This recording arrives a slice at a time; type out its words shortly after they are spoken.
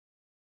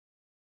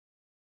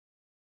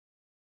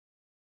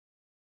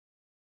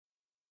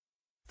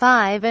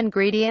5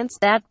 ingredients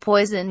that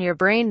poison your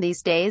brain.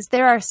 These days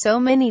there are so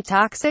many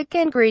toxic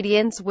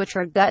ingredients which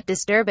are gut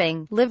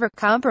disturbing, liver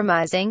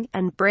compromising,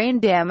 and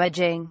brain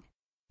damaging.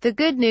 The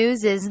good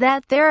news is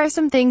that there are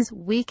some things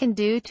we can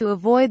do to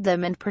avoid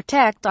them and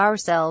protect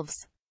ourselves.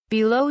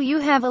 Below you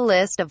have a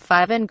list of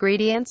 5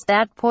 ingredients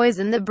that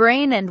poison the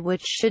brain and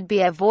which should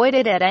be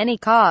avoided at any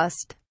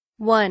cost.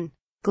 1.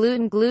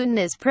 Gluten. Gluten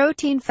is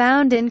protein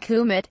found in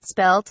kumut,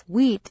 spelt,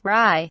 wheat,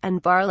 rye,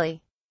 and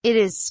barley. It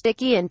is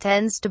sticky and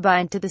tends to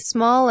bind to the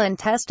small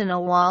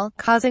intestinal wall,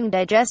 causing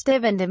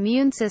digestive and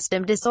immune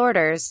system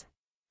disorders,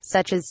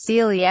 such as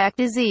celiac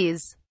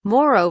disease.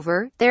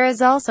 Moreover, there is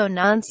also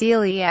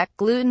non-celiac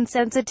gluten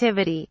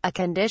sensitivity, a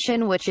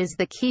condition which is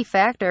the key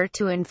factor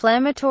to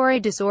inflammatory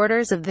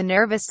disorders of the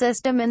nervous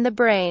system and the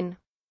brain.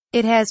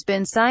 It has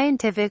been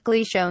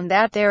scientifically shown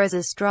that there is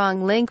a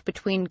strong link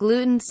between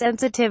gluten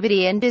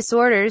sensitivity and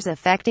disorders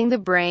affecting the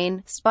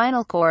brain,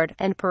 spinal cord,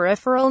 and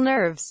peripheral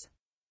nerves.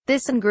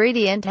 This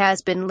ingredient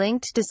has been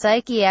linked to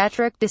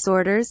psychiatric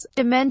disorders,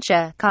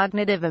 dementia,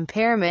 cognitive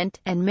impairment,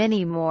 and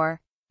many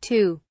more.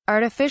 2.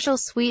 Artificial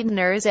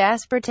sweeteners.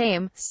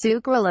 Aspartame,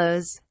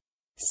 sucralose,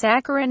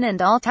 saccharin and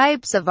all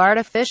types of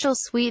artificial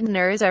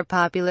sweeteners are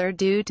popular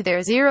due to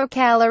their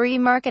zero-calorie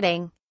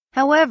marketing.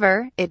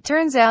 However, it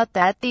turns out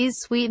that these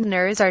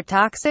sweeteners are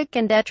toxic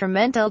and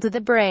detrimental to the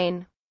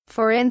brain.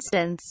 For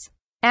instance,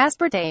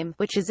 aspartame,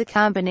 which is a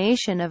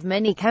combination of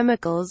many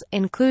chemicals,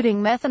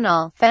 including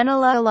methanol,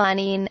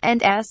 phenylalanine,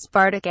 and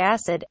aspartic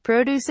acid,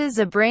 produces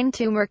a brain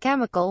tumor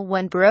chemical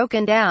when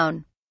broken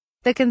down.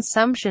 The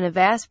consumption of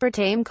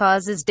aspartame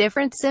causes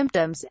different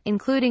symptoms,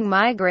 including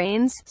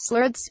migraines,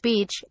 slurred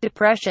speech,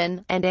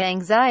 depression, and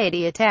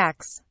anxiety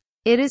attacks.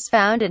 It is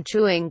found in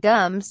chewing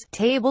gums,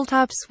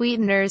 tabletop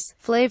sweeteners,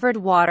 flavored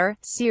water,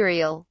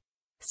 cereal,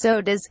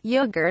 sodas,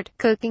 yogurt,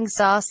 cooking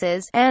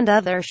sauces, and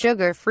other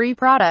sugar-free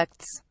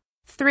products.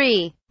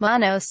 3.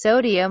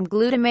 Monosodium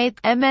glutamate,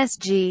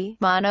 MSG.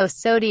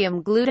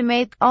 Monosodium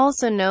glutamate,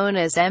 also known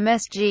as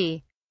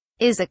MSG,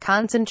 is a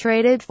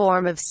concentrated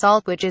form of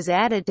salt which is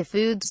added to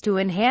foods to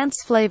enhance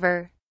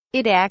flavor.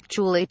 It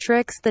actually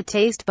tricks the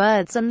taste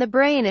buds and the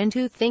brain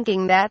into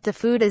thinking that the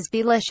food is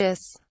delicious.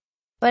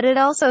 But it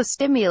also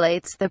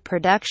stimulates the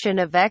production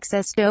of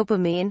excess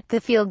dopamine,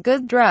 the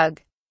feel-good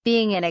drug.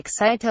 Being an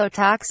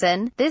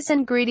excitotoxin, this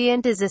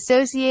ingredient is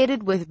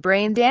associated with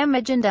brain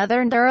damage and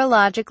other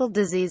neurological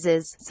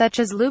diseases, such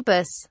as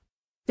lupus,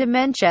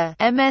 dementia,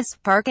 MS,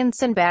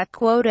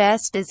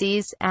 Parkinson-S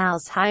disease,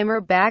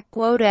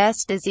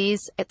 Alzheimer-S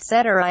disease,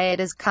 etc. It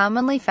is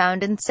commonly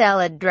found in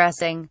salad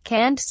dressing,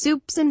 canned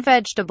soups and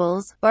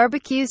vegetables,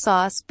 barbecue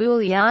sauce,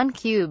 bouillon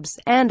cubes,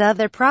 and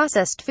other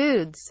processed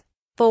foods.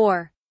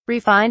 4.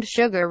 Refined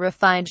sugar.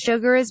 Refined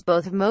sugar is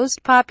both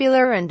most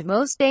popular and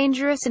most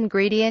dangerous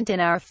ingredient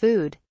in our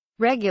food.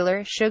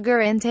 Regular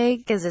sugar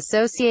intake is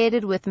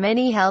associated with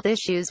many health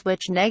issues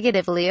which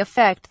negatively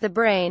affect the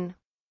brain.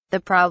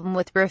 The problem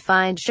with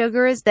refined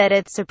sugar is that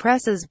it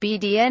suppresses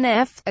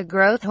BDNF, a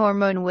growth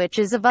hormone which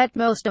is of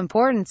utmost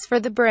importance for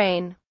the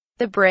brain.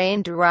 The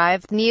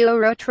brain-derived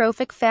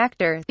neurotrophic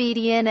factor,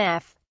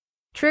 BDNF,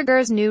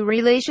 triggers new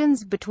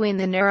relations between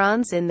the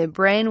neurons in the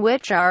brain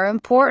which are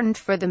important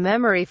for the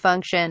memory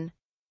function.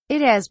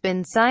 It has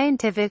been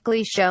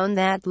scientifically shown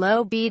that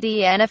low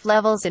BDNF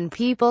levels in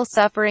people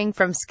suffering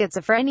from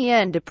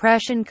schizophrenia and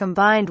depression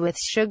combined with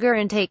sugar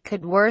intake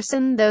could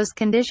worsen those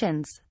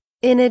conditions.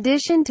 In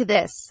addition to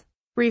this,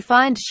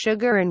 refined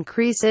sugar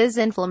increases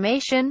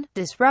inflammation,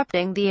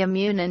 disrupting the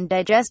immune and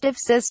digestive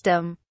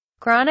system.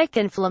 Chronic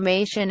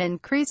inflammation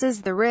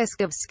increases the risk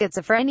of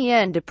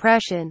schizophrenia and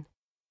depression.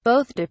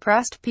 Both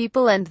depressed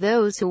people and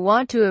those who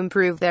want to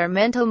improve their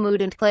mental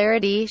mood and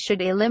clarity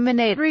should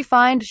eliminate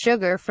refined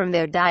sugar from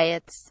their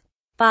diets.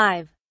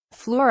 5.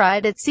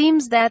 Fluoride. It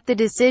seems that the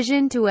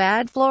decision to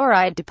add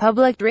fluoride to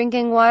public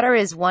drinking water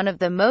is one of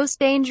the most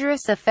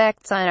dangerous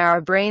effects on our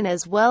brain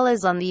as well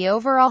as on the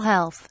overall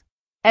health.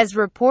 As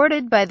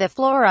reported by the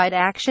Fluoride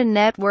Action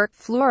Network,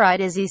 fluoride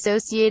is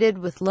associated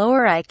with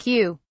lower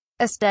IQ.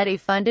 A study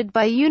funded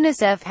by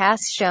UNICEF has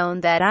shown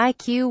that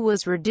IQ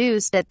was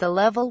reduced at the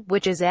level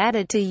which is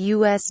added to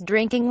U.S.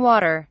 drinking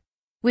water,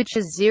 which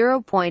is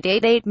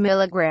 0.88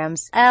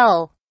 milligrams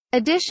L.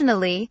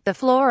 Additionally, the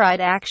Fluoride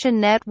Action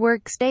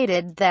Network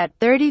stated that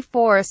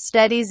 34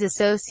 studies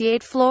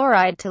associate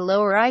fluoride to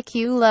lower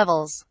IQ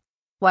levels,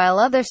 while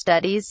other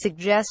studies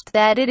suggest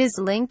that it is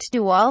linked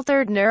to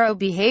altered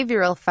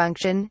neurobehavioral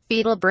function,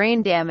 fetal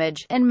brain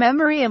damage, and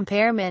memory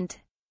impairment.